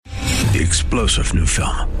The explosive new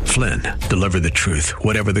film, Flynn, deliver the truth,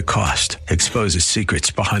 whatever the cost, exposes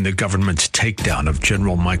secrets behind the government's takedown of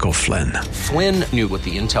General Michael Flynn. Flynn knew what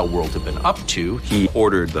the intel world had been up to. He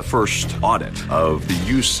ordered the first audit of the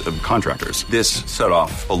use of contractors. This set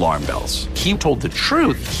off alarm bells. He told the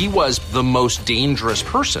truth. He was the most dangerous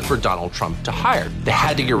person for Donald Trump to hire. They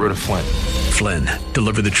had to get rid of Flynn. Flynn,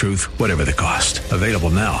 deliver the truth, whatever the cost. Available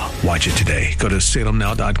now. Watch it today. Go to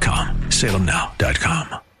salemnow.com.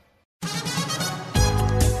 salemnow.com.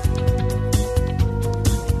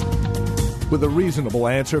 With a reasonable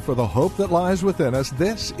answer for the hope that lies within us,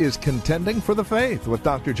 this is Contending for the Faith with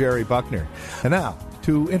Dr. Jerry Buckner. And now,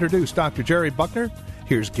 to introduce Dr. Jerry Buckner,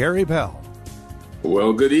 here's Gary Bell.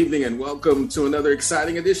 Well, good evening and welcome to another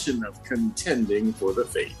exciting edition of Contending for the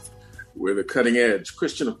Faith. We're the cutting-edge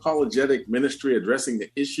Christian apologetic ministry addressing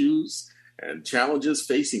the issues and challenges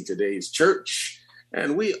facing today's church.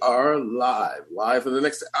 And we are live for the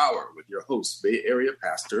next hour with your host, Bay Area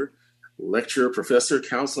pastor, lecturer, professor,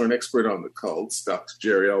 counselor, and expert on the cults, Dr.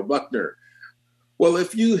 Jerry L. Buckner. Well,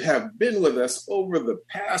 if you have been with us over the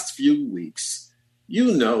past few weeks,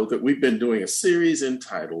 you know that we've been doing a series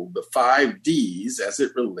entitled The 5 Ds as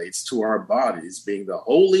it relates to our bodies being the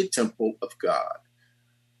holy temple of God.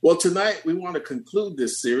 Well, tonight we want to conclude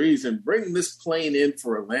this series and bring this plane in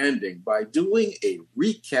for a landing by doing a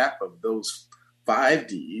recap of those 5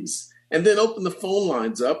 Ds, and then open the phone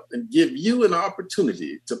lines up and give you an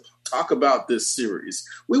opportunity to talk about this series.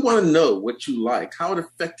 We want to know what you like, how it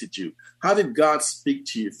affected you. How did God speak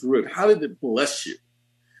to you through it? How did it bless you?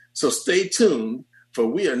 So stay tuned, for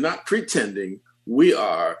we are not pretending. We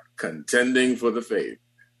are contending for the faith.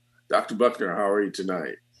 Dr. Buckner, how are you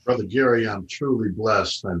tonight? Brother Gary, I'm truly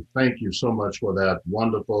blessed, and thank you so much for that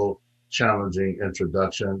wonderful, challenging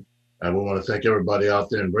introduction. And we want to thank everybody out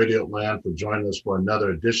there in Radio Land for joining us for another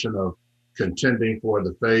edition of Contending for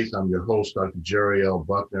the Faith. I'm your host, Dr. Jerry L.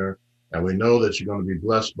 Buckner, and we know that you're going to be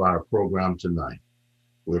blessed by our program tonight.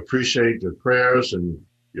 We appreciate your prayers and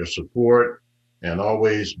your support and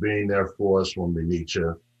always being there for us when we need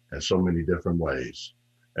you in so many different ways.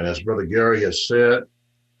 And as Brother Gary has said,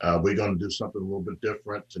 we're going to do something a little bit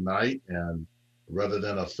different tonight. And rather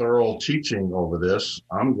than a thorough teaching over this,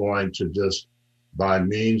 I'm going to just, by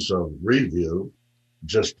means of review,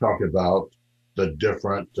 just talk about the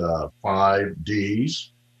different 5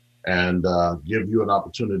 Ds and give you an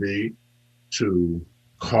opportunity to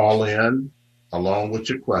call in along with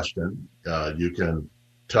your question. You can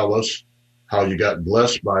tell us how you got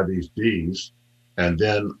blessed by these Ds, and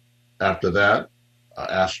then after that,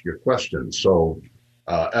 ask your question. So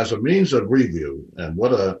as a means of review, and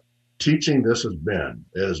what a teaching this has been,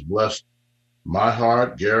 it has blessed my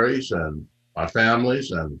heart, Gary's, and my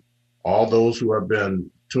families, and all those who have been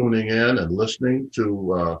tuning in and listening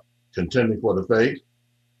to Contending for the Faith.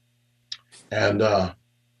 And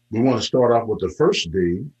we want to start off with the first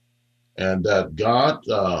D, and that God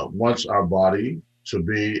wants our body to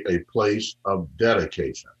be a place of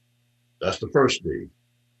dedication. That's the first D,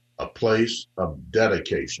 a place of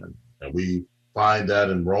dedication. And we find that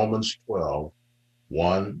in Romans 12,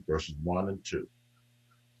 1, verses 1 and 2.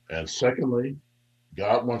 And secondly,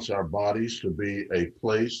 God wants our bodies to be a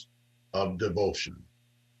place of devotion.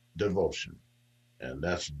 And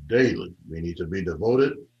that's daily. We need to be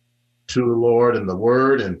devoted to the Lord in the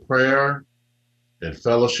word, in prayer, in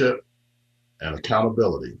fellowship, and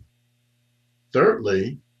accountability.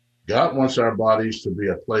 Thirdly, God wants our bodies to be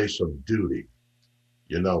a place of duty,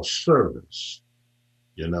 service,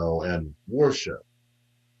 and worship.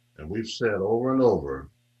 And we've said over and over,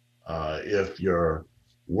 if your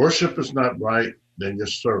worship is not right, then your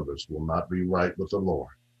service will not be right with the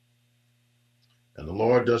Lord. And the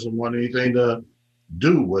Lord doesn't want anything to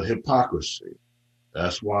do with hypocrisy.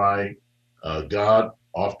 That's why God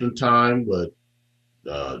oftentimes would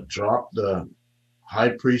drop the high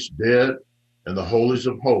priest dead in the holies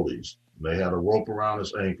of holies. They had a rope around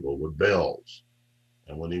his ankle with bells.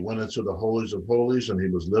 And when he went into the holies of holies and he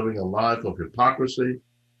was living a life of hypocrisy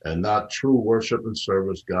and not true worship and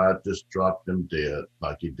service, God just dropped him dead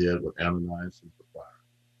like he did with Ananias and Sapphira.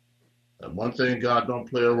 And one thing God don't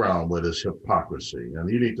play around with is hypocrisy. And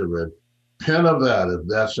you need to repent of that if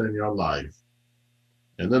that's in your life.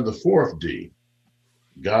 And then the fourth D,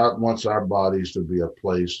 God wants our bodies to be a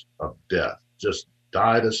place of death. Just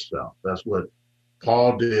die to self. That's what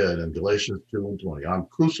Paul did in Galatians 2 and 20. I'm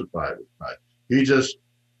crucified with Christ. He just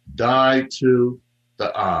died to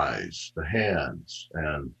the eyes, the hands,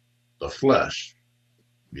 and the flesh.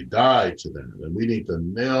 He died to them. And we need to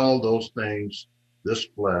nail those things, this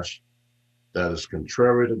flesh that is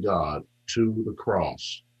contrary to God, to the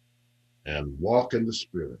cross and walk in the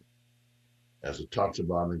Spirit. as it talks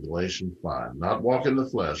about in Galatians 5. Not walk in the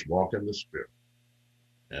flesh, walk in the Spirit.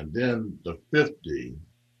 And then the fifth D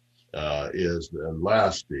is the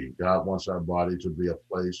last D. God wants our body to be a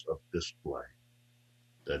place of display,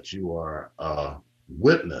 that you are a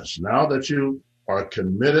witness. Now that you are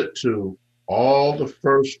committed to all the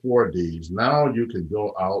first 4 Ds, now you can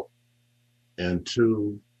go out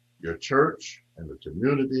into your church and the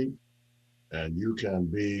community, and you can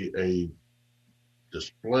be a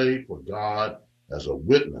display for God as a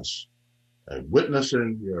witness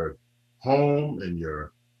in your home, in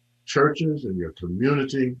your churches, in your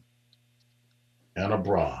community, and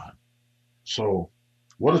abroad. So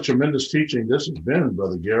what a tremendous teaching this has been,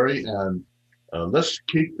 Brother Gary. And let's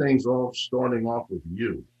kick things off, starting off with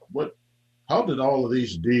you. How did all of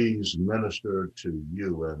these D's minister to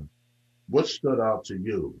you, and what stood out to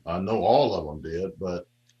you? I know all of them did, but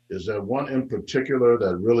is there one in particular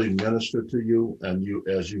that really ministered to you, and you,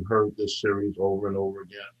 as you heard this series over and over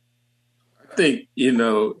again? I think,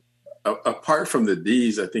 apart from the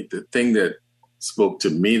D's, I think the thing that spoke to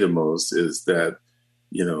me the most is that,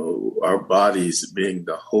 our bodies being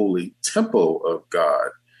the holy temple of God,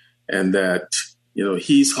 and that,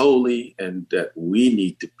 He's holy and that we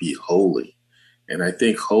need to be holy. And I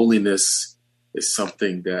think holiness is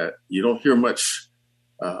something that you don't hear much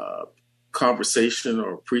conversation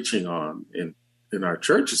or preaching on in our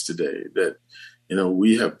churches today, that,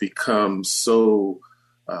 we have become so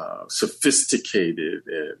sophisticated,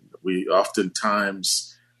 and we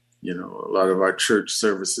oftentimes, a lot of our church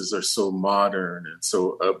services are so modern and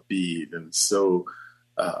so upbeat and so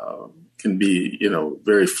can be,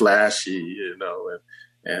 very flashy,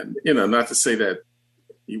 and not to say that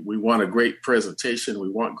we want a great presentation, we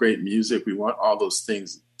want great music, we want all those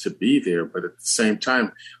things to be there, but at the same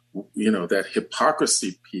time, that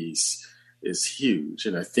hypocrisy piece is huge.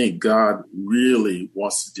 And I think God really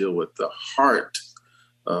wants to deal with the heart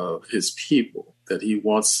of his people, that he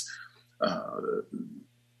wants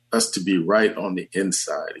us to be right on the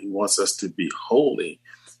inside. He wants us to be holy,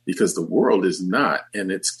 because the world is not,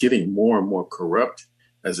 and it's getting more and more corrupt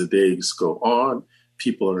as the days go on.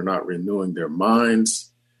 People are not renewing their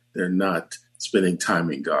minds. They're not spending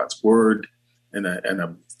time in God's word. And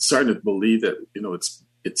I'm starting to believe that,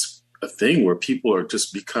 it's a thing where people are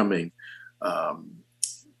just becoming, I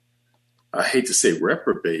hate to say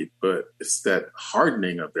reprobate, but it's that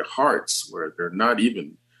hardening of their hearts where they're not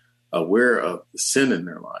even aware of the sin in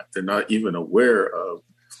their life. They're not even aware of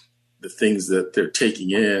the things that they're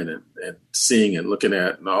taking in and seeing and looking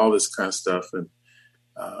at and all this kind of stuff. And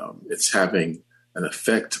it's having an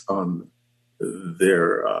effect on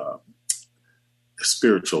their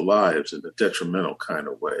spiritual lives in a detrimental kind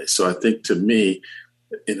of way. So I think, to me,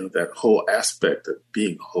 that whole aspect of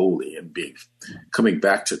being holy and coming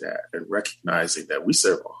back to that and recognizing that we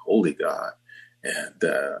serve a holy God, and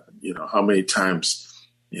how many times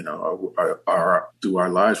do our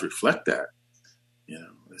lives reflect that?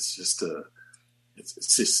 It's just it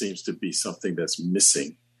just seems to be something that's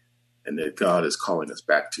missing, and that God is calling us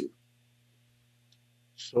back to.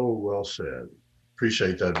 So well said.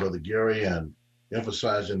 Appreciate that, Brother Gary, and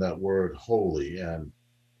emphasizing that word holy. And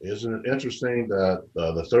isn't it interesting that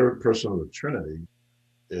the third person of the Trinity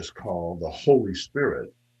is called the Holy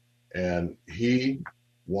Spirit, and he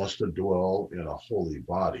wants to dwell in a holy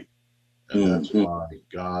body. And that's why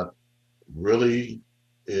God really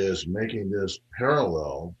is making this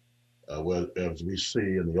parallel, as we see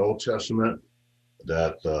in the Old Testament,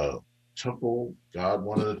 that the temple, God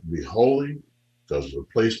wanted it to be holy because it's a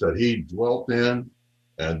place that he dwelt in.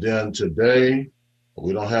 And then today,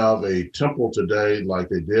 we don't have a temple today like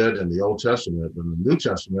they did in the Old Testament, in the New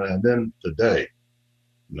Testament, and then today.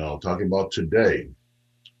 Talking about today,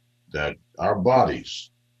 that our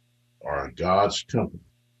bodies are God's temple,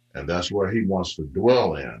 and that's where he wants to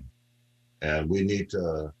dwell in. And we need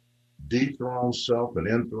to dethrone self and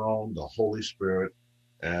enthrone the Holy Spirit.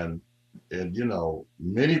 And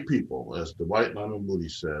many people, as Dwight Lyman Moody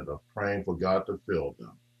said, are praying for God to fill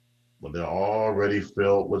them, but they're already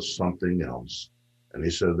filled with something else. And he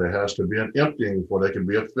said there has to be an emptying before there can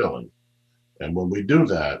be a filling. And when we do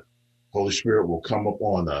that, Holy Spirit will come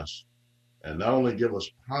upon us and not only give us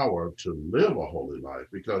power to live a holy life,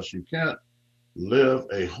 because you can't live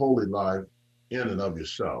a holy life in and of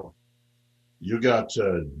yourself. You got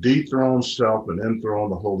to dethrone self and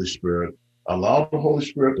enthrone the Holy Spirit. Allow the Holy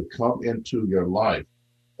Spirit to come into your life.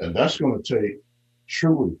 And that's going to take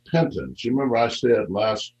true repentance. You remember I said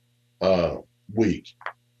last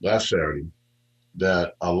Saturday,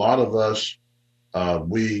 that a lot of us,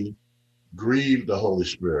 we grieve the Holy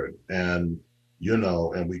Spirit and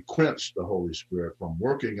we quench the Holy Spirit from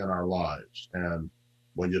working in our lives. And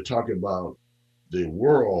when you're talking about the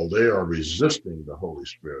world, they are resisting the Holy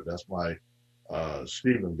Spirit. That's why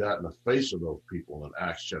Stephen got in the face of those people in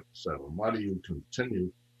Acts chapter 7. Why do you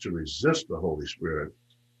continue to resist the Holy Spirit?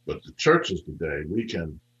 But the churches today, we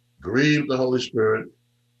can grieve the Holy Spirit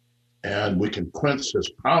and we can quench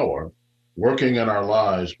his power working in our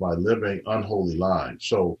lives by living unholy lives.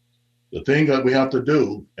 So the thing that we have to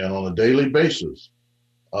do, and on a daily basis,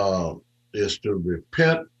 is to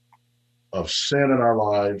repent of sin in our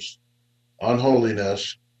lives,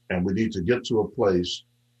 unholiness, and we need to get to a place,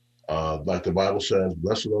 like the Bible says,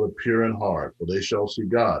 blessed are the pure in heart, for they shall see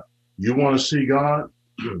God. You want to see God?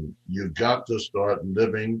 You've got to start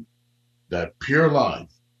living that pure life,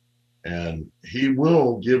 and he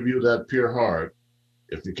will give you that pure heart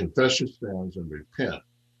if you confess your sins and repent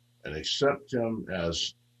and accept him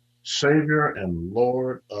as Savior and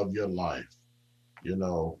Lord of your life. You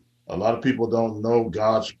know, a lot of people don't know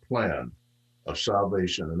God's plan of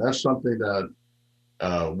salvation, and that's something that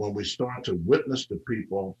when we start to witness to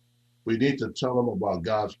people, we need to tell them about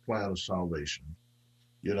God's plan of salvation.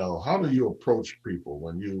 You know, how do you approach people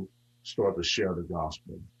when you start to share the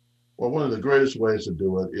gospel? Well, one of the greatest ways to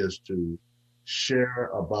do it is to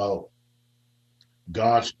share about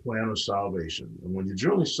God's plan of salvation. And when you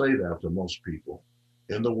truly say that to most people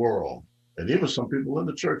in the world, and even some people in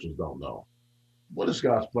the churches don't know, what is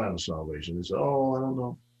God's plan of salvation? They say, oh, I don't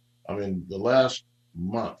know. I mean, the last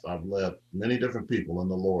month, I've led many different people in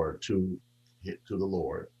the Lord to the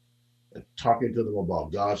Lord, and talking to them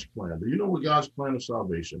about God's plan. Do you know what God's plan of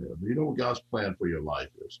salvation is? Do you know what God's plan for your life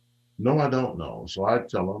is? No, I don't know. So I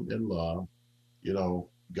tell them in love, you know,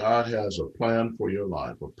 God has a plan for your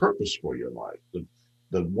life, a purpose for your life.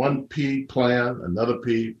 The one P plan, another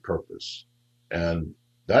P purpose. And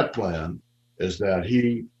that plan is that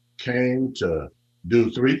he came to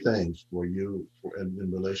do three things for you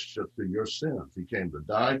in relationship to your sins. He came to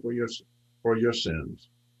die for your sins,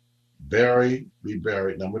 be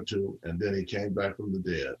buried, number two, and then he came back from the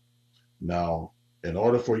dead. Now, in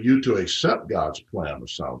order for you to accept God's plan of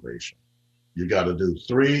salvation, you got to do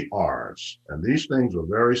 3 R's. And these things are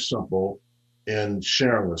very simple in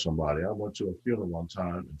sharing with somebody. I went to a funeral one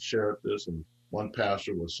time and shared this, and one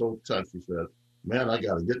pastor was so touched. He said, man, I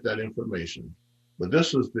got to get that information. But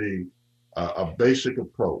this is a basic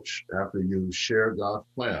approach. After you share God's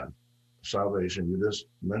plan of salvation, you just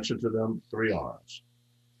mention to them 3 R's.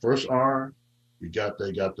 First R, they got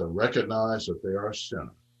to recognize that they are a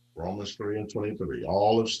sinner. Romans 3:23.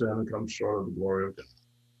 All have sinned and come short of the glory of God.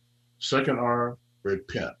 Second R,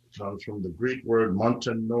 repent. It comes from the Greek word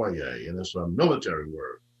metanoia, and it's a military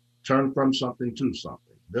word. Turn from something to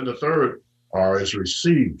something. Then the third R is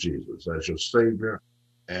receive Jesus as your Savior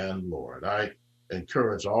and Lord. I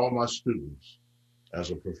encourage all my students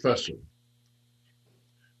as a professor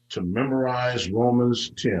to memorize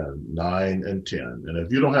Romans 10:9 and 10. And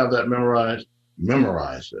if you don't have that memorized,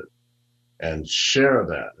 memorize it and share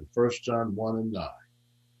that in 1 John 1 and 9,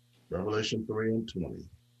 Revelation 3 and 20.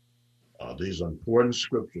 These are important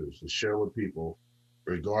scriptures to share with people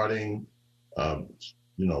regarding,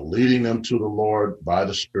 leading them to the Lord by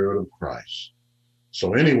the Spirit of Christ.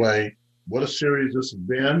 So anyway, what a series this has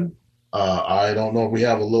been. I don't know if we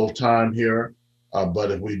have a little time here,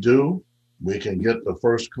 but if we do, we can get the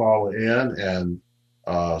first caller in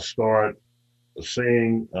and start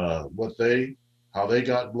seeing how they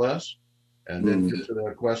got blessed, and then get to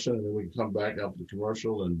their question, and then we can come back after the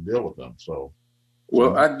commercial and deal with them.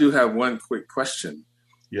 Well, I do have one quick question.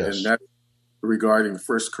 Yes. And that's regarding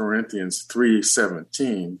 1 Corinthians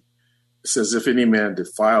 3:17. It says, if any man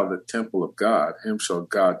defile the temple of God, him shall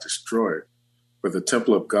God destroy. For the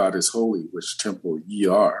temple of God is holy, which temple ye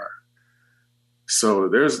are. So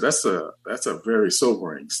that's a very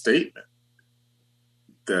sobering statement,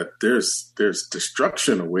 that there's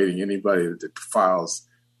destruction awaiting anybody that defiles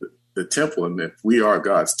the temple. And if we are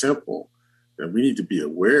God's temple, then we need to be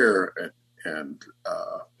aware and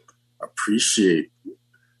appreciate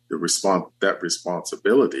that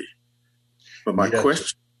responsibility. But my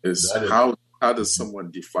question is how does someone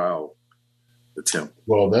defile the temple?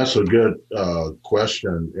 Well, that's a good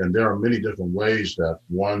question. And there are many different ways that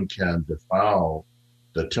one can defile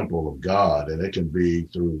the temple of God. And it can be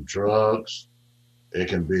through drugs. It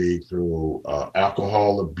can be through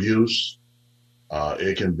alcohol abuse.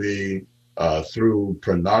 It can be through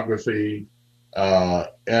pornography.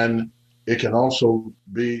 And it can also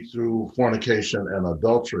be through fornication and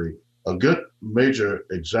adultery. A good major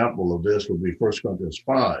example of this would be 1 Corinthians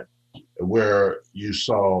 5, where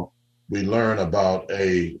we learn about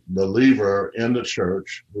a believer in the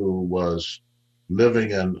church who was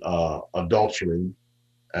living in adultery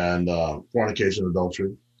and fornication,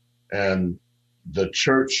 adultery, and the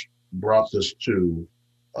church brought this to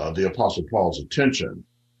the Apostle Paul's attention.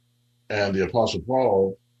 And the Apostle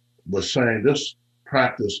Paul was saying this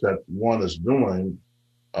practice that one is doing,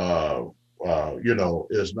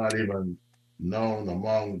 is not even known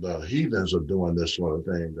among the heathens of doing this sort of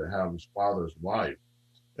thing, to have his father's wife.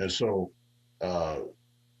 And so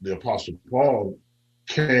the Apostle Paul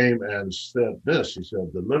came and said this. He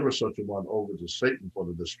said, deliver such a one over to Satan for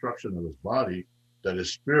the destruction of his body, that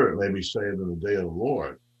his spirit may be saved in the day of the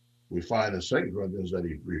Lord. We find in 2 Corinthians that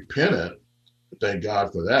he repented. Thank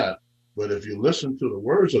God for that. But if you listen to the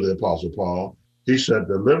words of the Apostle Paul, he said,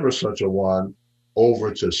 deliver such a one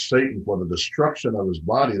over to Satan for the destruction of his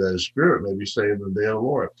body, that his spirit may be saved in the day of the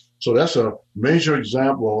Lord. So that's a major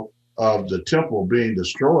example of the temple being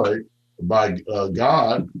destroyed by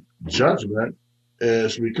God. Judgment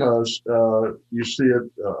is because you see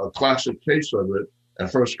a classic case of it in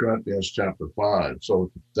 1 Corinthians chapter 5.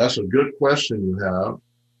 So that's a good question you have,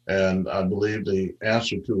 and I believe the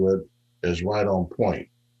answer to it is right on point.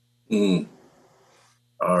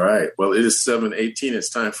 All right. Well, it is 7:18. It's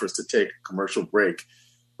time for us to take a commercial break.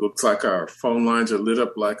 Looks like our phone lines are lit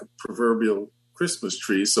up like a proverbial Christmas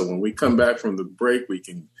tree. So when we come back from the break, we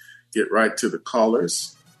can get right to the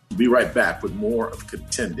callers. We'll be right back with more of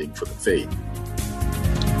Contending for the Faith.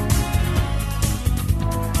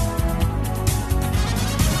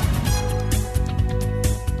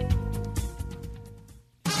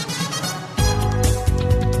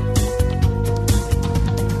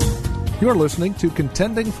 You're listening to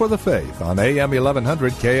Contending for the Faith on AM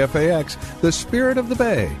 1100 KFAX, the Spirit of the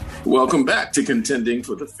Bay. Welcome back to Contending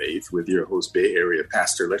for the Faith with your host, Bay Area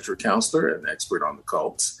pastor, lecturer, counselor, and expert on the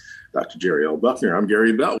cults, Dr. Jerry L. Buckner. I'm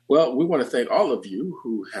Gary Bell. Well, we want to thank all of you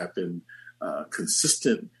who have been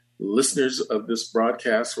consistent listeners of this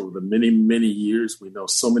broadcast over the many, many years. We know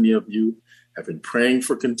so many of you have been praying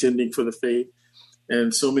for Contending for the Faith,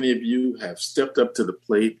 and so many of you have stepped up to the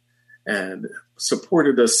plate and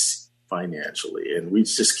supported us financially. And we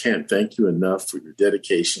just can't thank you enough for your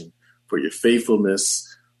dedication, for your faithfulness,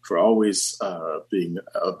 for always being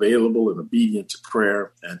available and obedient to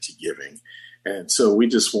prayer and to giving. And so we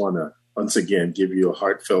just want to once again give you a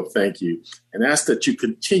heartfelt thank you and ask that you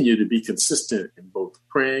continue to be consistent in both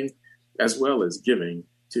praying as well as giving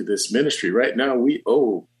to this ministry. Right now, we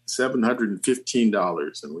owe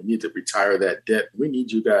 $715 and we need to retire that debt. We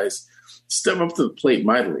need you guys to step up to the plate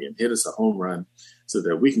mightily and hit us a home run so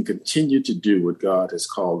that we can continue to do what God has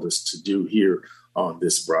called us to do here on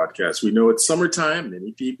this broadcast. We know it's summertime.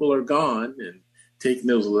 Many people are gone and taking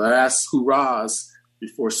those last hurrahs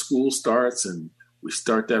before school starts, and we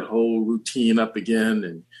start that whole routine up again,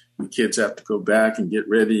 and the kids have to go back and get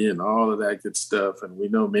ready and all of that good stuff. And we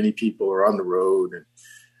know many people are on the road,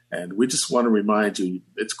 and we just want to remind you,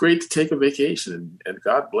 it's great to take a vacation, and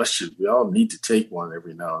God bless you. We all need to take one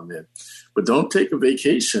every now and then. But don't take a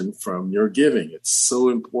vacation from your giving. It's so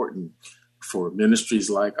important for ministries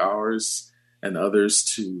like ours and others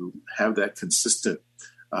to have that consistent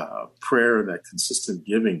prayer and that consistent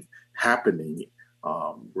giving happening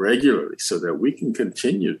regularly so that we can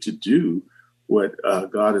continue to do what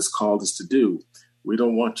God has called us to do. We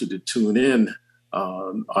don't want you to tune in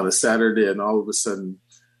on a Saturday and all of a sudden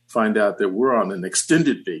find out that we're on an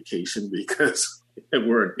extended vacation because we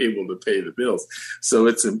weren't able to pay the bills. So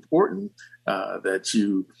it's important that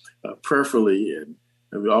you prayerfully, and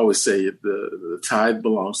we always say the tithe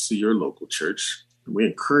belongs to your local church. We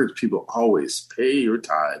encourage people always pay your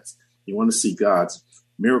tithes. You want to see God's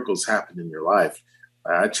miracles happen in your life.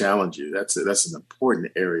 I challenge you. That's an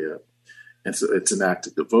important area. And so it's an act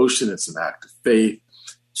of devotion. It's an act of faith.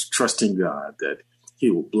 It's trusting God that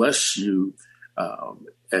he will bless you.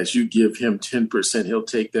 As you give him 10%, he'll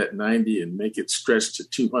take that 90 and make it stretch to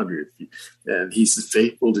 200. And he's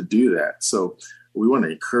faithful to do that. So we want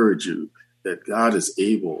to encourage you that God is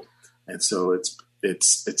able. And so it's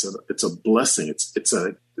a blessing.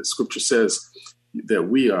 The scripture says that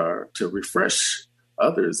we are to refresh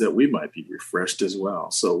others, that we might be refreshed as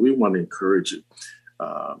well. So we want to encourage you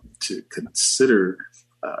to consider,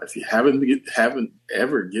 if you haven't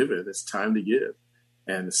ever given, it's time to give.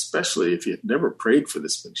 And especially if you've never prayed for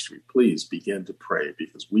this ministry, please begin to pray,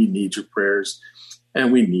 because we need your prayers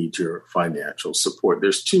and we need your financial support.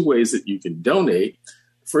 There's two ways that you can donate.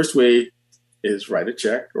 The first way is write a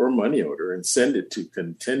check or a money order and send it to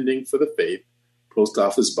Contending for the Faith, Post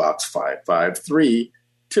Office Box 553,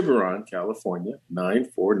 Tiburon, California,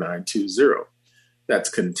 94920. That's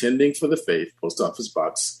Contending for the Faith, Post Office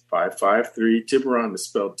Box 553, Tiburon is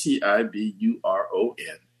spelled Tiburon,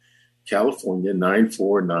 California,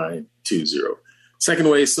 94920. Second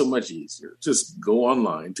way is so much easier. Just go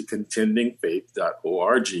online to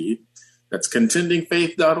contendingfaith.org. That's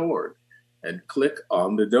contendingfaith.org. And click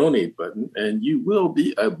on the donate button, and you will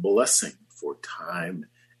be a blessing for time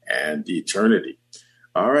and eternity.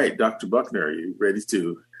 All right, Dr. Buckner, are you ready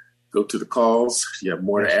to go to the calls? Do you have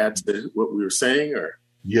more to add to what we were saying? Or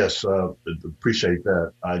Yes, appreciate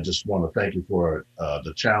that. I just want to thank you for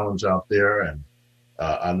the challenge out there. And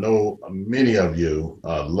I know many of you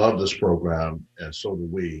love this program, and so do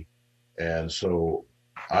we. And so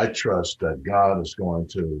I trust that God is going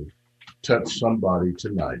to touch somebody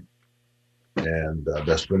tonight and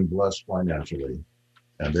that's been blessed financially,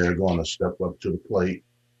 and they're going to step up to the plate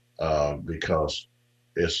because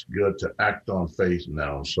it's good to act on faith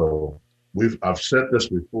now. So I've said this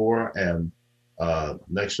before, and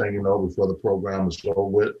next thing you know, before the program is over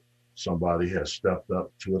with, somebody has stepped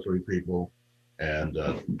up, 2 or 3 people, and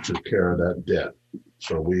took care of that debt.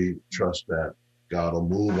 So we trust that God will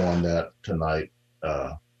move on that tonight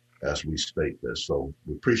as we state this. So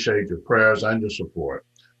we appreciate your prayers and your support.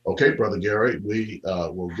 Okay, Brother Gary, we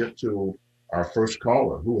will get to our first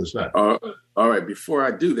caller. Who is that? all right. Before I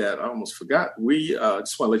do that, I almost forgot. We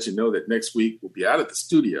just want to let you know that next week we'll be out at the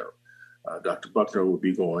studio. Dr. Buckner will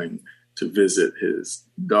be going to visit his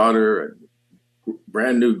daughter and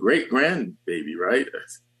brand new great grandbaby, right?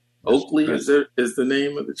 Oakley is the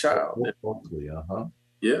name of the child. Oakley,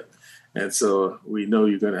 Yeah. And so we know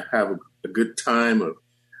you're going to have a good time of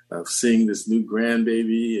seeing this new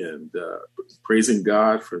grandbaby and praising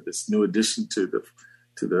God for this new addition to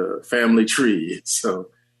the family tree. So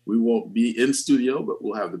we won't be in studio, but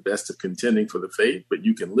we'll have the best of Contending for the Faith. But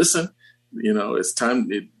you can listen. You know, it's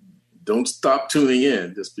time. Don't stop tuning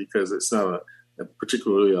in just because it's not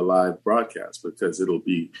particularly a live broadcast, because it'll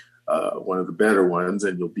be one of the better ones,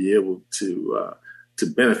 and you'll be able to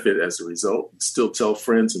benefit as a result. Still tell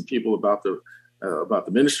friends and people about the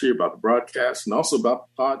ministry, about the broadcast, and also about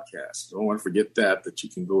the podcast. Don't want to forget that you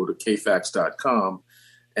can go to kfax.com,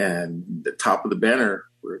 and the top of the banner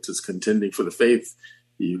where it says Contending for the Faith,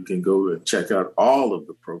 you can go and check out all of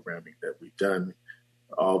the programming that we've done,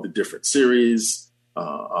 all the different series,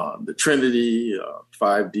 on the Trinity,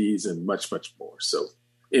 5Ds, and much, much more. So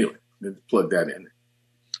anyway, let's plug that in.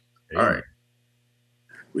 All right.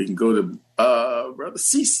 We can go to Brother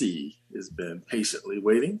CC has been patiently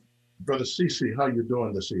waiting. Brother CC, how you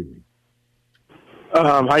doing this evening?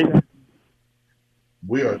 How you doing?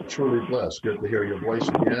 We are truly blessed. Good to hear your voice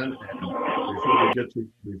again. And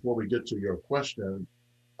before we get to your question,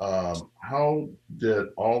 how did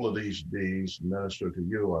all of these D's minister to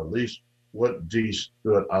you, or at least what D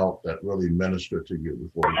stood out that really ministered to you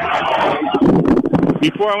before we get to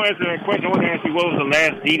Before I answer that question, I want to ask you, what was the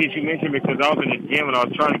last D that you mentioned? Because I was in the gym and I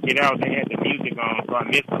was trying to get out. They had the music on, so I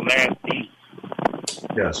missed the last D.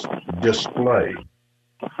 Yes, display.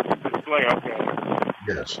 Display, okay.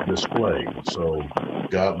 Yes, display. So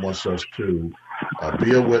God wants us to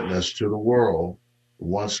be a witness to the world.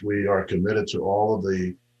 Once we are committed to all of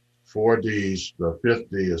the 4 Ds, the 5th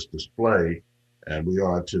D is display, and we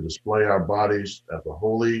are to display our bodies at the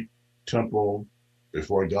holy temple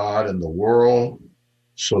before God and the world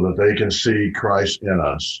so that they can see Christ in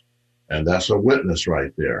us. And that's a witness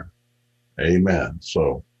right there. Amen.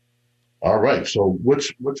 So, all right. So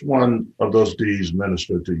which one of those D's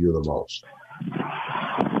ministered to you the most?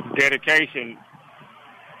 Dedication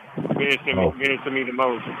ministered to me the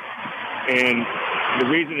most. And the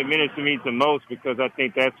reason it ministered to me the most, because I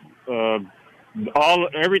think that's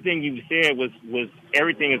everything you said was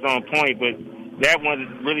everything is on point, but that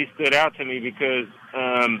one really stood out to me because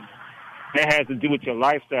that has to do with your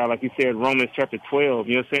lifestyle. Like you said, Romans chapter 12,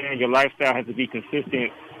 you know what I'm saying? Your lifestyle has to be consistent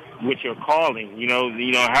with your calling. You know,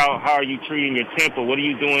 how are you treating your temple? What are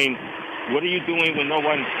you doing? What are you doing when no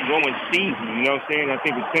one sees you? You know what I'm saying? I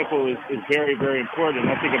think the temple is very, very important.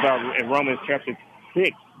 I think about in Romans chapter 6,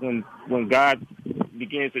 when God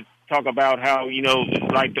begins to talk about how, you know,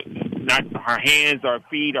 like not our hands, our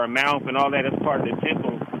feet, our mouth, and all that is part of the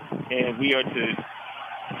temple, and we are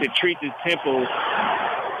to treat the temple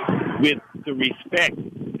with the respect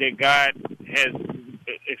that God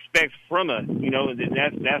expects from us. You know,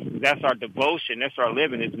 that's our devotion, that's our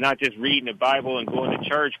living. It's not just reading the Bible and going to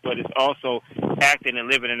church, but it's also acting and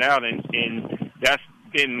living it out, and that's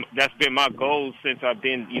been my goal since I've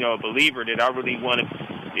been, you know, a believer, that I really want to.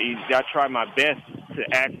 I try my best to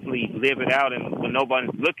actually live it out, and when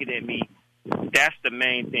nobody's looking at me, that's the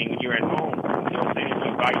main thing. When you're at home, you know what I'm saying,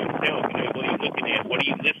 you're by yourself, you know, what are you looking at? What are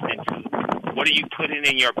you listening to? What are you putting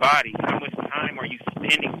in your body? How much time are you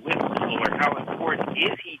spending with the Lord? How important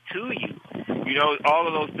is He to you? You know, all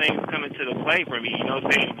of those things come into the play for me, you know what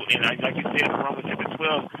I'm saying? And like you said in Romans chapter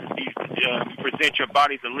 12, you present your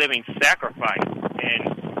body as a living sacrifice.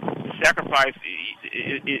 And sacrifice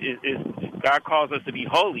is God calls us to be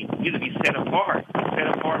holy. We need to be set apart,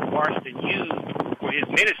 washed, and used for His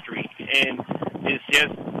ministry. And it's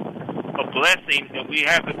just a blessing that we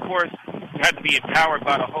have. Of course, we have to be empowered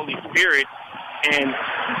by the Holy Spirit and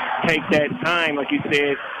take that time, like you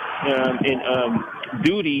said, in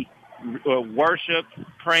duty, worship,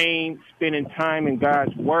 praying, spending time in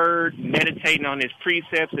God's Word, meditating on His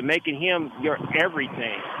precepts, and making Him your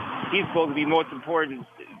everything. He's supposed to be most important.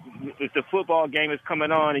 If the football game is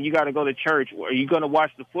coming on and you got to go to church, are you going to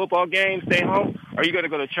watch the football game, stay home, or are you going to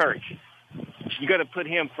go to church? You got to put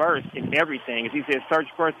Him first in everything. As He says, search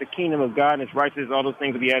first the kingdom of God and His righteousness, all those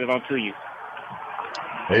things will be added onto you.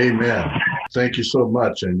 Amen. Thank you so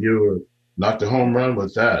much. And you knocked a home run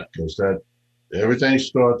with that, because everything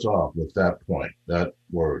starts off with that point, that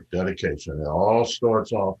word, dedication. It all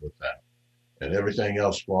starts off with that. And everything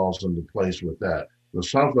else falls into place with that. It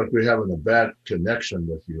sounds like we're having a bad connection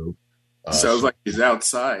with you. Sounds like he's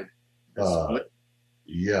outside.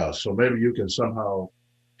 Yeah, so maybe you can somehow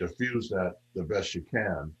diffuse that the best you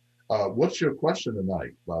can. What's your question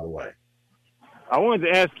tonight, by the way? I wanted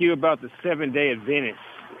to ask you about the Seventh-day Adventists,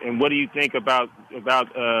 and what do you think about the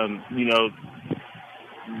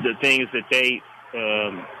things that they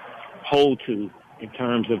hold to in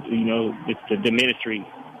terms of the ministry?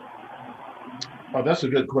 Oh, that's a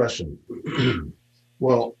good question.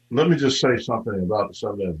 Well, let me just say something about the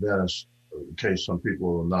Seventh-day Adventists, in case some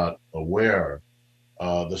people are not aware.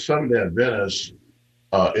 The Seventh-day Adventists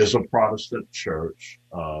is a Protestant church.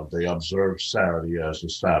 They observe Saturday as the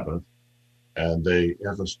Sabbath, and they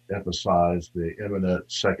emphasize the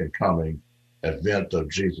imminent second coming advent of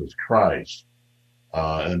Jesus Christ.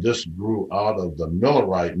 And this grew out of the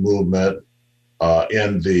Millerite movement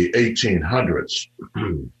in the 1800s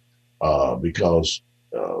because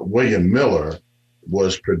William Miller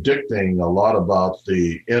was predicting a lot about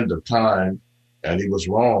the end of time, and he was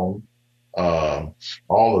wrong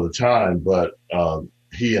all of the time, but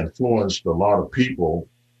he influenced a lot of people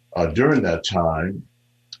during that time,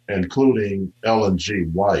 including Ellen G.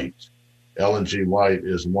 White. Ellen G. White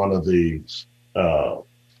is one of the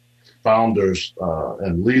founders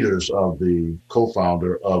and leaders of the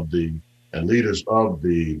co-founder of the and leaders of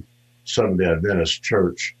the Seventh-day Adventist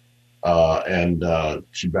Church. And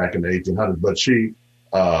she back in the 1800s, but she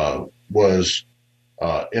was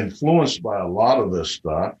influenced by a lot of this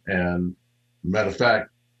stuff. And matter of fact,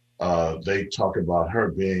 they talk about her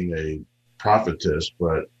being a prophetess,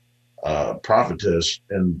 but prophetess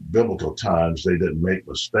in biblical times, they didn't make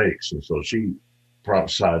mistakes. And so she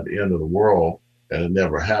prophesied the end of the world, and it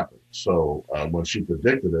never happened. So when she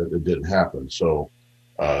predicted it, it didn't happen. So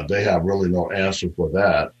they have really no answer for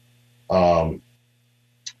that.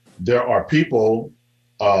 There are people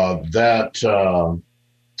that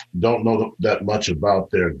don't know that much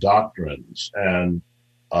about their doctrines. And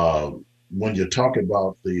when you talk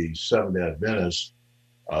about the Seventh-day Adventists,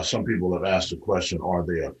 some people have asked the question, are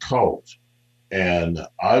they a cult? And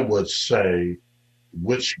I would say,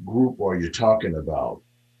 which group are you talking about?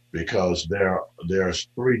 Because there's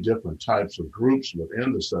three different types of groups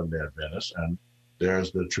within the Seventh-day Adventists, and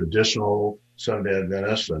there's the traditional Seventh-day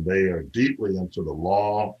Adventists, and they are deeply into the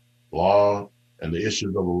law and the issues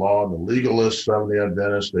of the law, and the legalist Seventh-day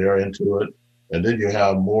Adventists, they are into it. And then you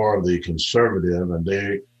have more of the conservative, and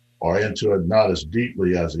they are into it not as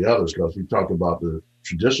deeply as the others, because we talk about the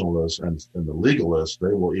traditionalists and the legalists,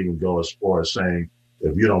 they will even go as far as saying,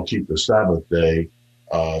 if you don't keep the Sabbath day,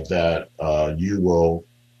 that you will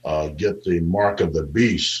get the mark of the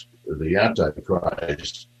beast, the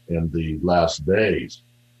Antichrist, in the last days.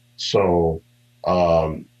 So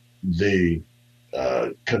the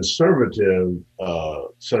conservative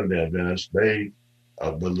Seventh-day Adventists, they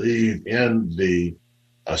believe in the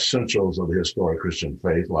essentials of the historic Christian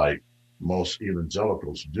faith, like most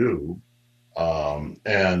evangelicals do. But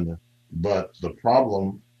the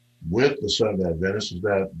problem with the Seventh-day Adventists is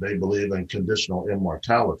that they believe in conditional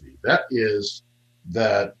immortality. That is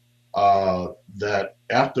that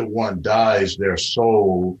after one dies, their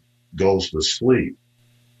soul goes to sleep,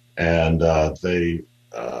 and they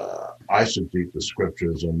eisegete the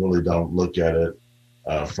scriptures and really don't look at it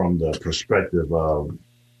from the perspective of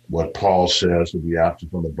what Paul says: to be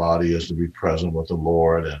absent from the body is to be present with the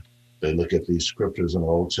Lord. And they look at these scriptures in the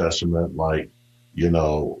Old Testament like,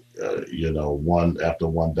 one after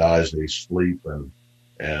one dies, they sleep and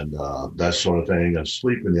that sort of thing. And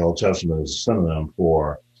sleep in the Old Testament is a synonym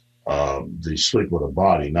for the sleep of the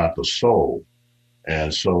body, not the soul.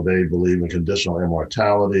 And so they believe in conditional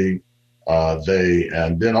immortality.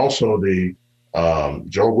 And then also the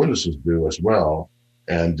Jehovah's Witnesses do as well.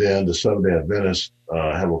 And then the Seventh-day Adventists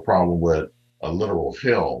have a problem with a literal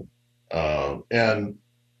hell. And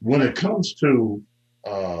when it comes to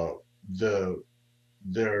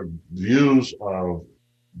their views of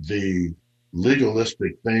the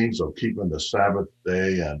legalistic things of keeping the Sabbath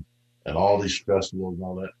day and all these festivals and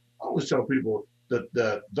all that, I always tell people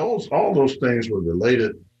that all those things were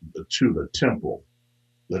related to the temple.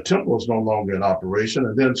 The temple is no longer in operation.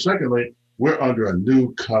 And then secondly, we're under a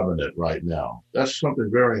new covenant right now. That's something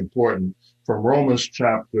very important. From Romans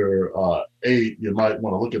chapter 8, you might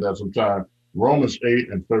want to look at that sometime. Romans 8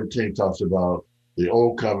 and 13 talks about the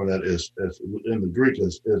old covenant is in the Greek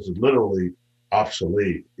is literally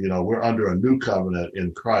obsolete. We're under a new covenant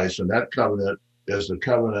in Christ, and that covenant is the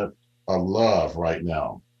covenant of love right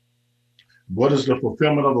now. What is the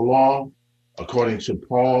fulfillment of the law? According to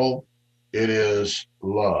Paul, it is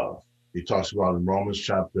love. He talks about in Romans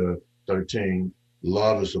chapter 13,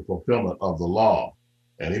 love is the fulfillment of the law.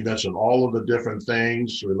 And he mentioned all of the different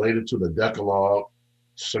things related to the Decalogue,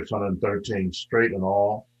 613 straight and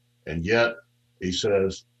all. And yet he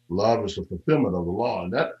says love is the fulfillment of the law.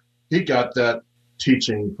 And that he got that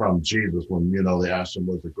teaching from Jesus when, they asked him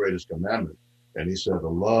what's the greatest commandment. And he said, to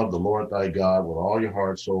love the Lord thy God with all your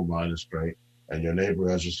heart, soul, mind, and strength, and your neighbor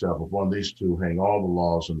as yourself. Upon these two hang all the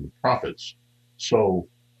laws and the prophets. So,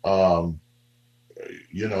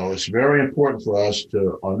 it's very important for us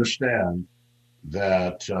to understand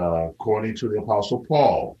that according to the Apostle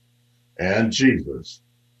Paul and Jesus,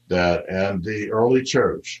 and the early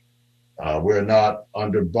church, we're not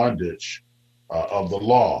under bondage of the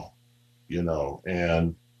law,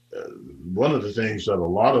 and one of the things that a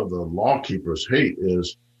lot of the law keepers hate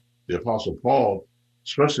is the Apostle Paul,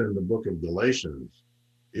 especially in the book of Galatians,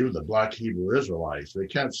 even the black Hebrew Israelites, they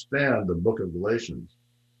can't stand the book of Galatians.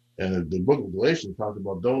 And the book of Galatians talks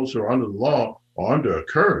about those who are under the law are under a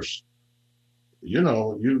curse. You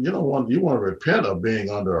want to repent of being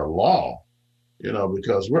under a law,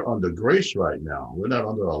 because we're under grace right now. We're not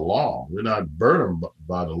under a law. We're not burdened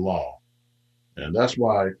by the law. And that's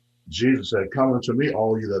why Jesus said, come unto me,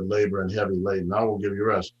 all you that labor and heavy laden, I will give you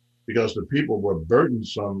rest. Because the people were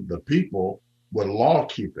burdensome, the people were law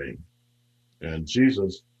keeping. And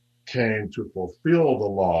Jesus came to fulfill the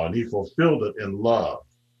law, and he fulfilled it in love.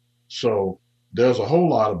 So there's a whole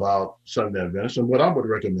lot about Seventh-day Adventists. And what I would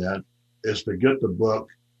recommend is to get the book,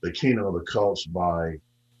 The Kingdom of the Cults, by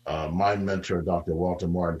my mentor, Dr. Walter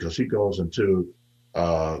Martin, because he goes into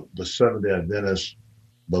the Seventh-day Adventist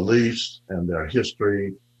beliefs and their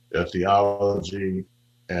history, their theology,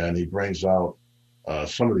 and he brings out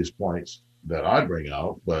some of these points that I bring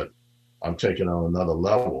out, but I'm taking on another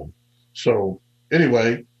level. So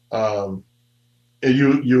anyway, one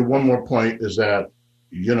more point is that,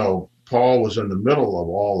 Paul was in the middle of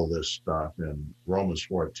all of this stuff in Romans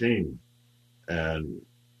 14, and,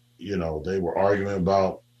 they were arguing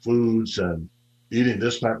about foods and eating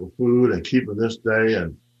this type of food and keeping this day.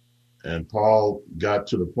 And Paul got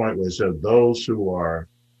to the point where he said, those who are,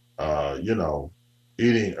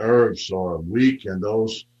 eating herbs are weak and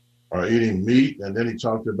those are eating meat. And then he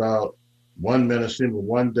talked about 1 minute seeming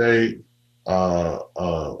one day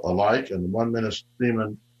alike and 1 minute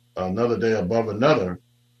seeming another day above another.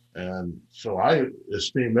 And so I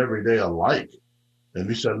esteem every day alike. And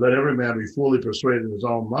he said, let every man be fully persuaded in his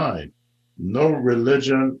own mind. No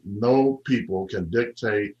religion, no people can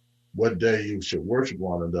dictate what day you should worship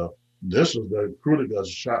one another. This is the crew that does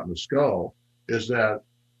a shot in the skull, is that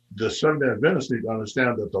the Seventh-day Adventists need to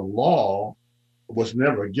understand that the law was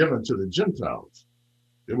never given to the Gentiles.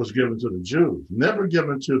 It was given to the Jews, never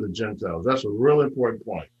given to the Gentiles. That's a real important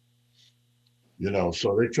point.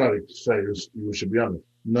 So they try to say we should be under.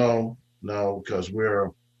 No, because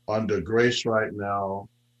we're under grace right now,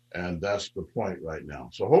 and that's the point right now.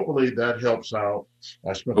 So hopefully that helps out.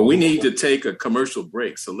 But we need to take a commercial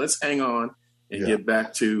break, so let's hang on and get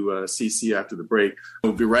back to CC after the break.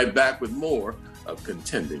 We'll be right back with more of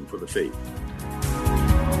Contending for the Faith.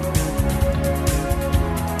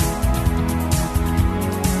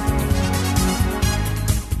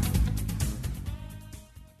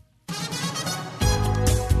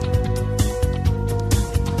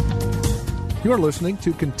 You're listening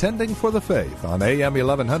to Contending for the Faith on AM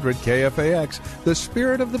 1100 KFAX, the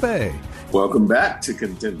Spirit of the Bay. Welcome back to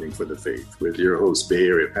Contending for the Faith with your host, Bay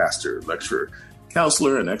Area pastor, lecturer,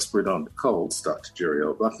 counselor, and expert on the cults, Dr. Jerry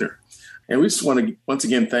L. Buckner. And we just want to once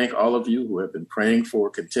again thank all of you who have been praying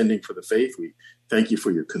for Contending for the Faith. We thank you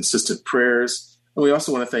for your consistent prayers. And we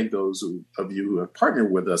also want to thank those of you who have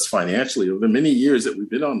partnered with us financially over the many years that we've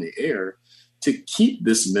been on the air to keep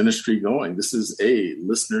this ministry going. This is a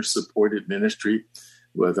listener-supported ministry.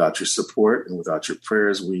 Without your support and without your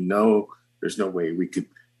prayers, we know there's no way we could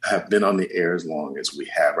have been on the air as long as we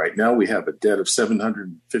have. Right now, we have a debt of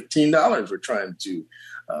 $715 we're trying to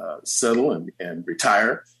settle and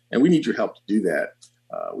retire. And we need your help to do that.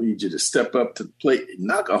 We need you to step up to the plate,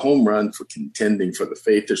 knock a home run for contending for the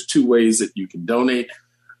faith. There's two ways that you can donate.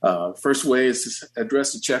 First way is to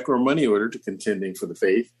address a check or money order to Contending for the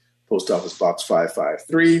Faith, Post Office Box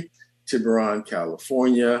 553, Tiburon,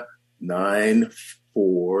 California,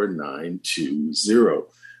 94920.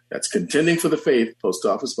 That's Contending for the Faith, Post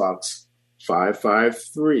Office Box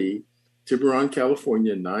 553, Tiburon,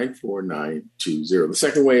 California, 94920. The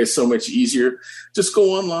second way is so much easier. Just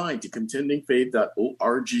go online to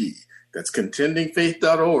contendingfaith.org. That's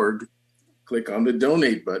contendingfaith.org. Click on the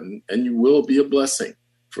donate button, and you will be a blessing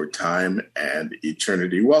for time and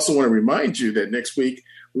eternity. We also want to remind you that next week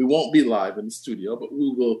we won't be live in the studio, but we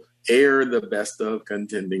will air the best of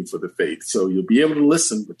Contending for the Faith. So you'll be able to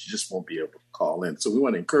listen, but you just won't be able to call in. So we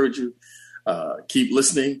want to encourage you, keep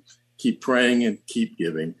listening, keep praying, and keep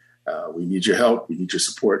giving. We need your help, we need your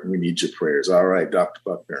support, and we need your prayers. All right, Dr.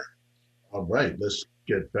 Buckner. All right, let's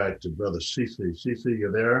get back to Brother Cece. Cece, you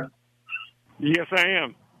there? Yes, I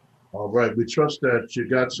am. All right, we trust that you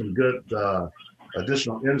got some good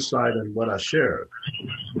additional insight in what I shared.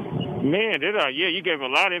 Man, did I? Yeah, you gave a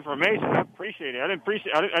lot of information. I appreciate it. I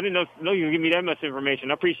didn't know you would give me that much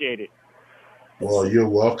information. I appreciate it. Well, you're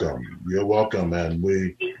welcome. You're welcome, and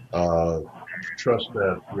we trust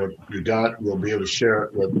that what you got, we'll be able to share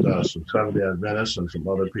it with some Seventh-day Adventists and some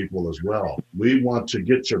other people as well. We want to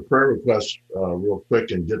get your prayer requests real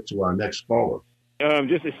quick and get to our next caller.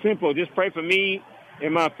 Just as simple. Just pray for me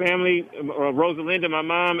and my family, Rosalinda, my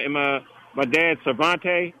mom, and my dad,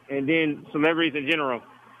 Cervante, and then celebrities in general.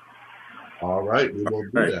 All right, we will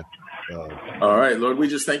do that. All right, Lord, we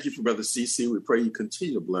just thank you for Brother CC. We pray you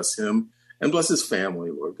continue to bless him and bless his family,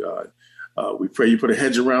 Lord God. We pray you put a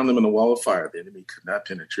hedge around them and a wall of fire the enemy could not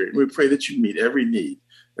penetrate. We pray that you meet every need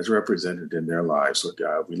that's represented in their lives, Lord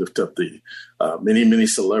God. We lift up the many, many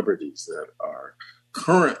celebrities that are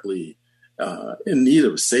currently in need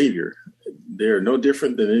of a Savior. They're no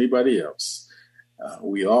different than anybody else.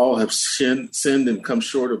 We all have sinned and come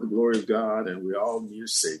short of the glory of God, and we all need a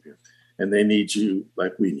Savior. And they need you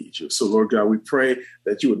like we need you. So, Lord God, we pray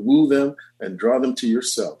that you would woo them and draw them to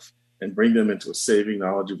yourself and bring them into a saving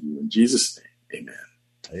knowledge of you. In Jesus' name, amen.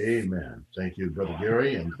 Amen. Thank you, Brother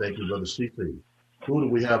Gary, and thank you, Brother C.P. Who do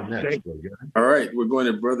we have next, Brother Gary? All right, we're going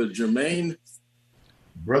to Brother Jermaine.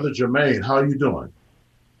 Brother Jermaine, how are you doing?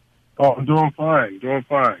 Oh, I'm doing fine,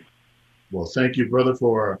 Well, thank you, brother,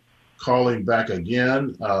 for calling back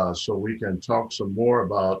again so we can talk some more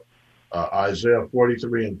about Isaiah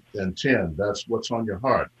 43 and 10. That's what's on your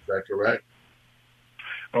heart. Is that correct?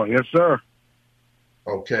 Oh, yes, sir.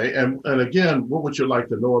 Okay. And again, what would you like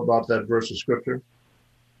to know about that verse of scripture?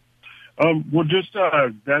 Well, just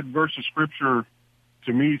that verse of scripture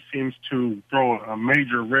to me seems to throw a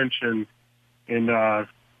major wrench in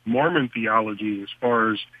Mormon theology as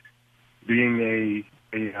far as being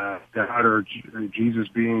a God or Jesus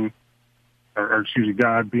being, or excuse me,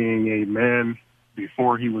 God being a man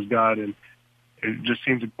before he was God, and it just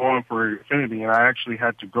seems to go on for infinity. And I actually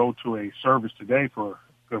had to go to a service today for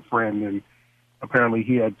a friend, and apparently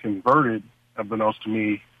he had converted, unbeknownst to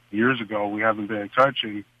me, years ago. We haven't been in touch,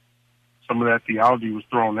 and some of that theology was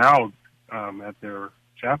thrown out at their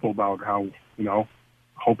chapel about how,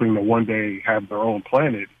 hoping to one day have their own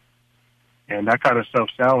planet. And that kind of stuff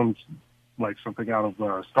sounds like something out of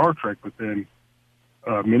Star Trek, but then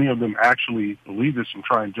many of them actually believe this and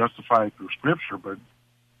try and justify it through Scripture. But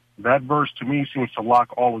that verse to me seems to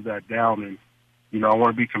lock all of that down. And, I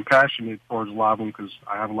want to be compassionate towards a lot of them because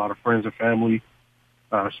I have a lot of friends and family,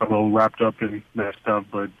 some of them wrapped up in that stuff.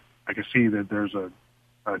 But I can see that there's a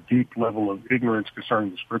deep level of ignorance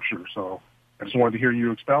concerning the Scripture. So I just wanted to hear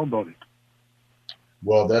you expound on it.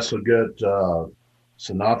 Well, that's a good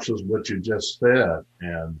synopsis of what you just said,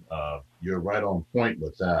 and you're right on point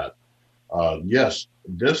with that. Yes,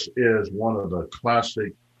 this is one of the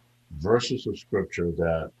classic verses of Scripture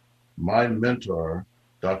that my mentor,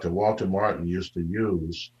 Dr. Walter Martin, used to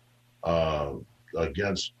use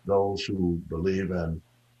against those who believe in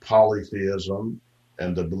polytheism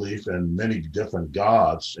and the belief in many different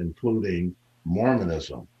gods, including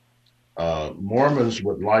Mormonism. Mormons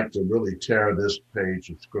would like to really tear this page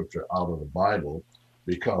of Scripture out of the Bible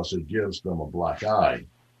because it gives them a black eye,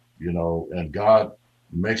 and God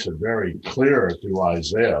makes it very clear through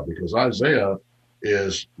Isaiah, because Isaiah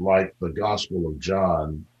is like the Gospel of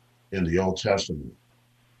John in the Old Testament.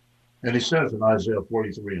 And he says in Isaiah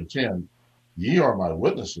 43 and 10, "Ye are my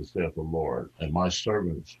witnesses, saith the Lord, and my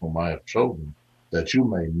servants whom I have chosen, that you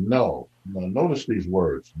may know." Now notice these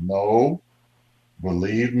words: know,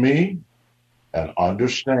 believe me, and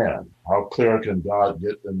understand. How clear can God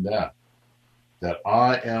get than that? that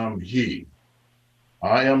I am He.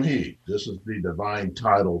 I am He. This is the divine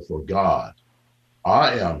title for God.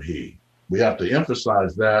 I am He. We have to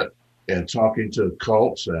emphasize that in talking to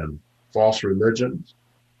cults and false religions.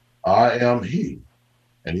 I am He.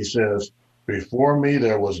 And He says, before me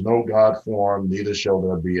there was no God formed, neither shall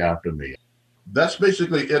there be after me. That's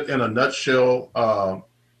basically it in a nutshell,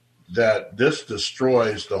 that this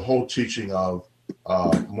destroys the whole teaching of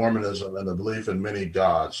Mormonism and the belief in many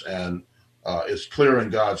gods. And it's clear in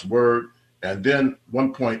God's word. And then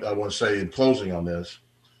one point I want to say in closing on this,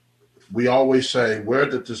 we always say, where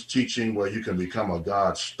did this teaching where you can become a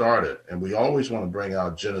god started? And we always want to bring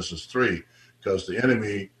out Genesis 3, because the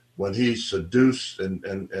enemy, when he seduced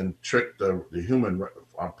and tricked the human,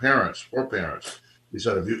 our foreparents, he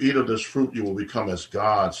said, if you eat of this fruit, you will become as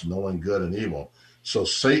gods, knowing good and evil. So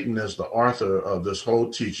Satan is the author of this whole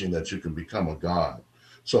teaching that you can become a god.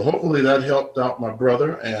 So hopefully that helped out my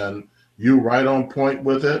brother, and you right on point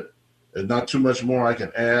with it. There's not too much more I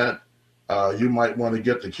can add. You might want to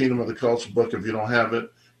get the Kingdom of the Cults book if you don't have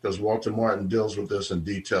it, because Walter Martin deals with this in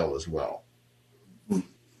detail as well.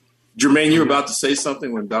 Jermaine, you were about to say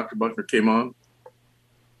something when Dr. Buckner came on?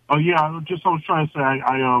 Oh, yeah, I was trying to say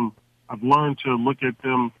I've learned to look at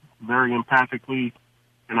them very empathically,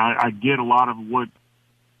 and I get a lot of what,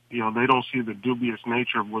 they don't see the dubious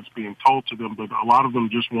nature of what's being told to them, but a lot of them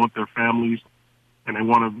just want their families, and they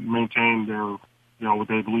want to maintain their, what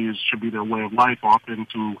they believe should be their way of life off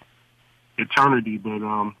into eternity. But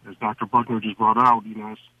as Dr. Buckner just brought out,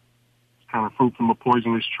 it's kind of fruit from a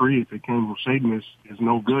poisonous tree. If it came from Satan, is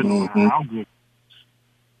no good, no matter how good.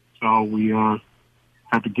 So we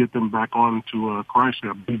have to get them back on to Christ.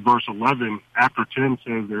 Verse 11, after 10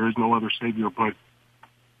 says there is no other Savior but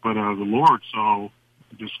the Lord. So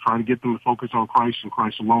just trying to get them to focus on Christ and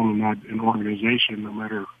Christ alone, and not an organization. No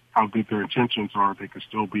matter how good their intentions are, they can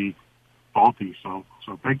still be faulty. So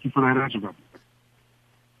thank you for that answer, Dr.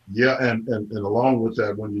 Yeah, and along with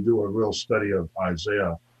that, when you do a real study of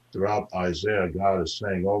Isaiah, throughout Isaiah, God is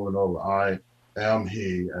saying over and over, I am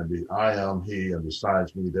He, and I am He, and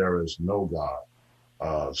besides me there is no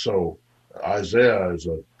God. So Isaiah is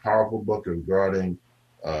a powerful book regarding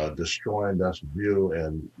destroying that view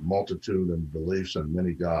and multitude and beliefs in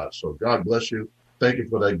many gods. So God bless you. Thank you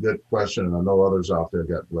for that good question, and I know others out there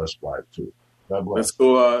got blessed by it too. God bless. Let's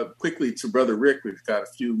go quickly to Brother Rick. We've got a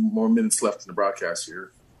few more minutes left in the broadcast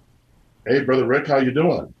here. Hey, Brother Rick, how you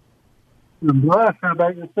doing? I'm blessed. How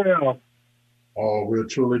about yourself? Oh, we're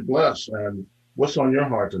truly blessed. And what's on your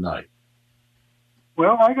heart tonight?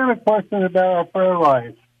 Well, I got a question about our prayer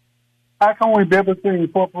life. How can we biblically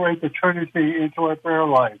incorporate the Trinity into our prayer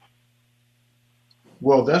life?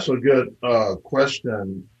 Well, that's a good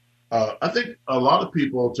question. I think a lot of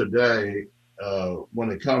people today,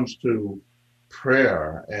 when it comes to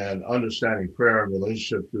prayer and understanding prayer in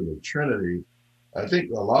relationship to the Trinity, I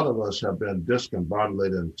think a lot of us have been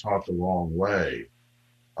discombobulated and taught the wrong way.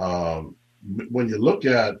 When you look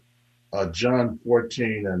at John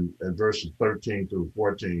 14 and verses 13 through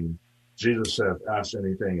 14, Jesus says, ask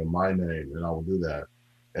anything in my name, and I will do that.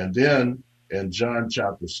 And then in John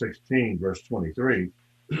chapter 16, verse 23,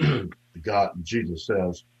 Jesus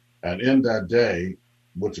says, and in that day,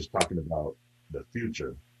 which is talking about the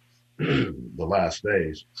future, the last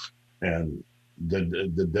days, and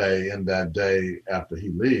the day, in that day after he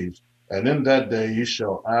leaves, and in that day you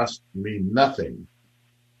shall ask me nothing.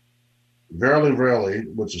 Verily, verily,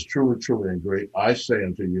 which is truly, truly in Greek, I say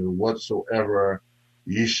unto you, whatsoever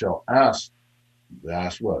ye shall ask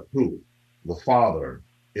what? Who? The Father,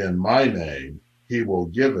 in my name, he will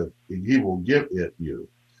give it you.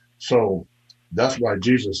 So that's why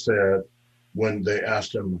Jesus said, when they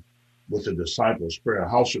asked him with the disciples' prayer,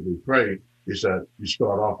 how should we pray? He said, you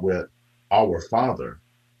start off with, our Father,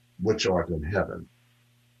 which art in heaven,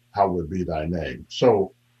 hallowed be thy name.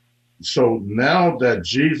 So now that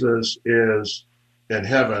Jesus is in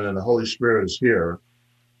heaven and the Holy Spirit is here,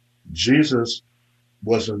 Jesus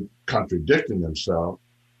wasn't contradicting himself.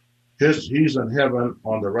 He's in heaven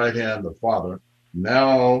on the right hand of the Father.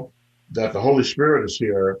 Now that the Holy Spirit is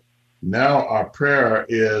here, now our prayer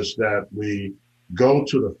is that we go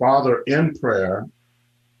to the Father in prayer,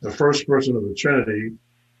 the first person of the Trinity,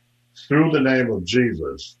 through the name of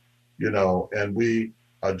Jesus, and we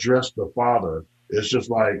address the Father. It's just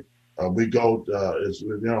like we go,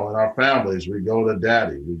 in our families, we go to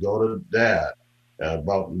daddy, we go to dad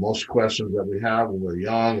about most questions that we have when we're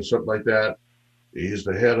young and stuff like that. He's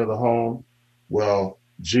the head of the home. Well,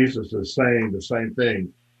 Jesus is saying the same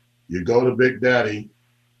thing. You go to Big Daddy,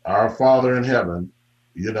 our Father in heaven,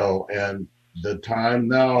 and the time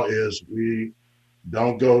now is we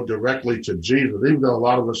don't go directly to Jesus, even though a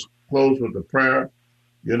lot of us close with the prayer.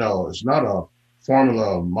 You know, it's not a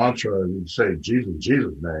formula or mantra. You say Jesus,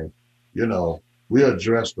 Jesus' name. You know, we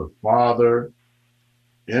address the Father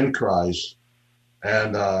in Christ,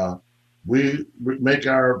 and we make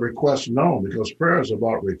our requests known, because prayer is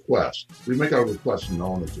about requests. We make our requests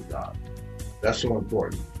known to God. That's so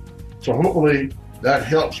important. So hopefully that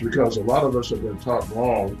helps, because a lot of us have been taught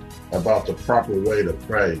wrong about the proper way to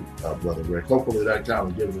pray, Brother Rick. Hopefully that kind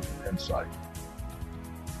of gives us some insight.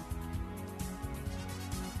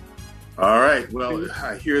 All right. Well,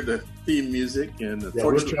 I hear the theme music, and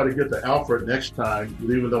we'll try to get to Alfred next time,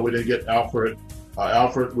 even though we didn't get Alfred.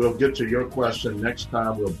 Alfred, we'll get to your question next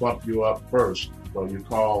time. We'll bump you up first, so you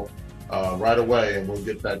call right away, and we'll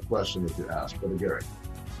get that question that you asked. Brother Gary.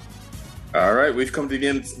 All right. We've come to the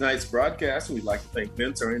end of tonight's broadcast, and we'd like to thank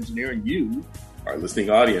Vince, our engineer, and you, our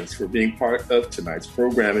listening audience, for being part of tonight's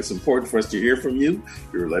program. It's important for us to hear from you.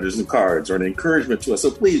 Your letters and cards are an encouragement to us,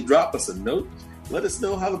 so please drop us a note. Let us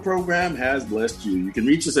know how the program has blessed you. You can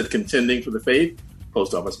reach us at Contending for the Faith,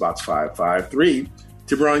 Post Office Box 553,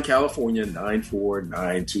 Tiburon, California,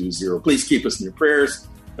 94920. Please keep us in your prayers.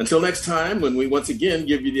 Until next time, when we once again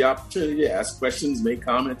give you the opportunity to ask questions, make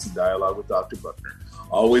comments, and dialogue with Dr. Buckner.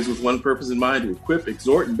 Always with one purpose in mind: to equip,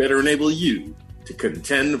 exhort, and better enable you to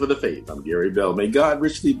contend for the faith. I'm Gary Bell. May God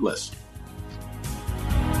richly bless you.